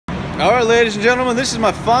Alright, ladies and gentlemen, this is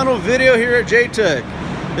my final video here at J-Tech.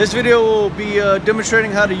 This video will be demonstrating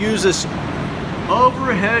how to use this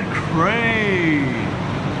overhead crane.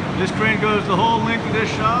 This crane goes the whole length of this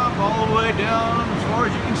shop, all the way down as far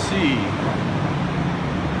as you can see.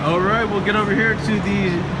 Alright, we'll get over here to the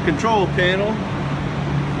control panel.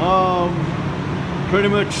 Pretty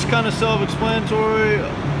much kind of self-explanatory,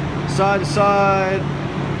 side to side.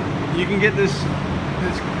 You can get this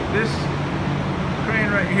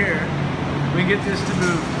crane right here. We can get this to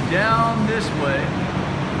move down this way,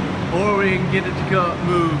 or we can get it to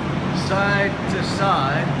move side to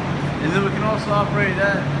side, and then we can also operate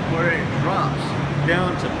that where it drops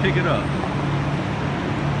down to pick it up.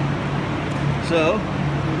 So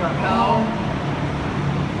we got power.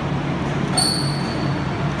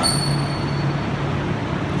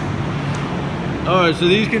 Alright, so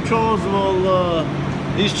these controls will,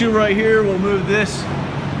 these two right here will move this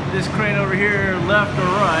crane over here left or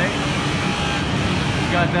right.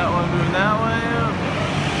 Got that one moving that way.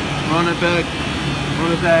 Run it back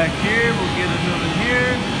here. We'll get it moving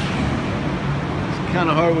here. It's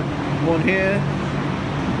kind of hard with one hand.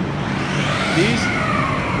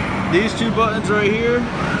 These two buttons right here,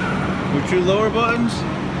 or two lower buttons,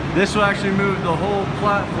 this will actually move the whole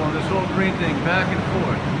platform, this whole green thing, back and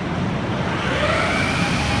forth.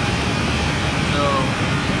 So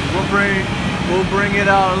we'll bring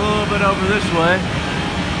it out a little bit over this way.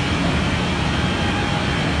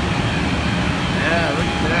 Yeah,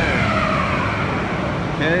 look there.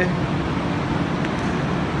 Okay.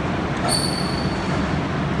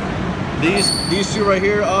 These two right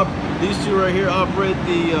here operate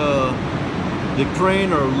the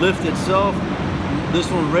crane or lift itself. This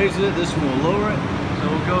one raises it, this one will lower it. So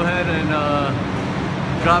we'll go ahead and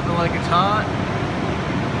drop it like it's hot.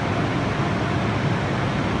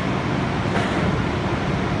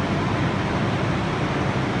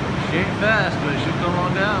 She ain't fast, but she'll come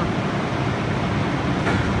on down.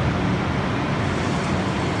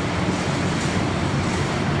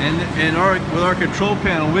 And with our control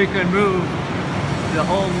panel, we can move the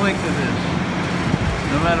whole length of this.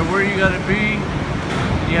 No matter where you gotta be,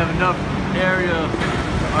 you have enough area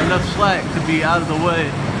or enough slack to be out of the way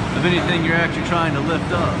of anything you're actually trying to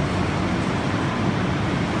lift up.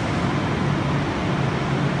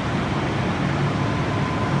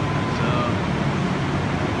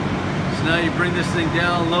 So now you bring this thing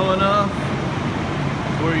down low enough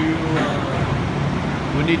where you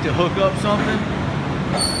would need to hook up something.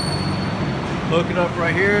 Hook it up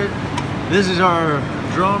right here. This is our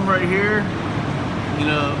drum right here. You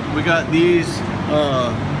know, we got these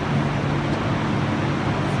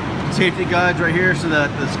safety guides right here so that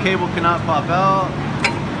this cable cannot pop out.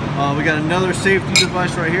 We got another safety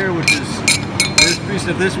device right here, which is this piece.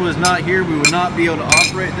 If this was not here, we would not be able to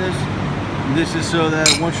operate this. And this is so that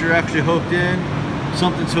once you're actually hooked in,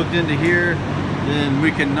 something's hooked into here, then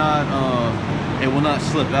we cannot, it will not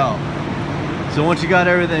slip out. So once you got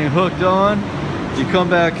everything hooked on, you come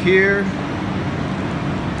back here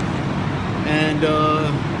and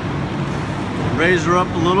raise her up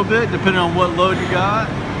a little bit, depending on what load you got.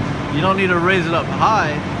 You don't need to raise it up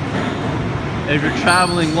high if you're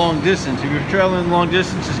traveling long distance. If you're traveling long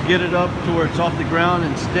distance, just get it up to where it's off the ground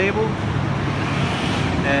and stable,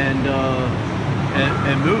 and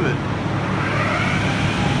move it.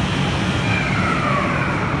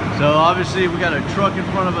 So obviously we got a truck in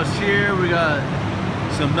front of us here. We got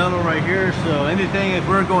some metal right here. So anything, if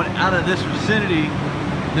we're going out of this vicinity,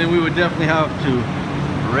 then we would definitely have to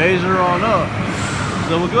raise her on up.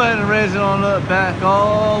 So we'll go ahead and raise it on up, back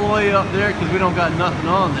all the way up there, because we don't got nothing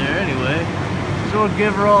on there anyway. So we'll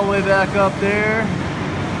give her all the way back up there.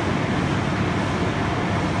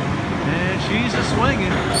 And she's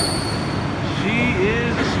a-swinging. She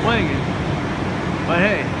is a-swinging. But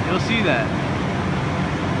hey, you'll see that.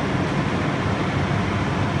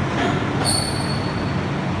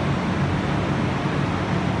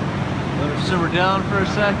 Let her simmer down for a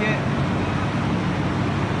second.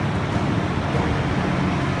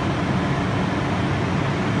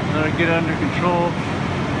 Let her get under control.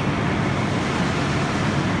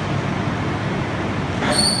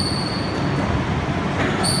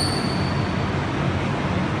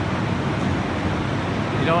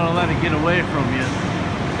 You don't want to let it get away from you.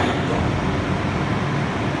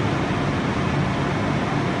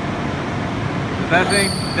 If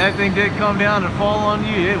that thing did come down and fall on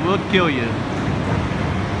you, it will kill you.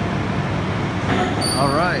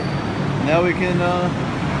 All right, now we can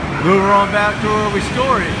move her on back to where we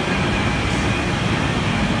store it.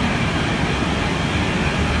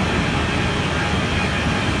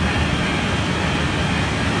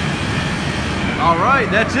 All right,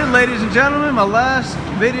 that's it, ladies and gentlemen. My last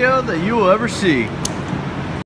video that you will ever see.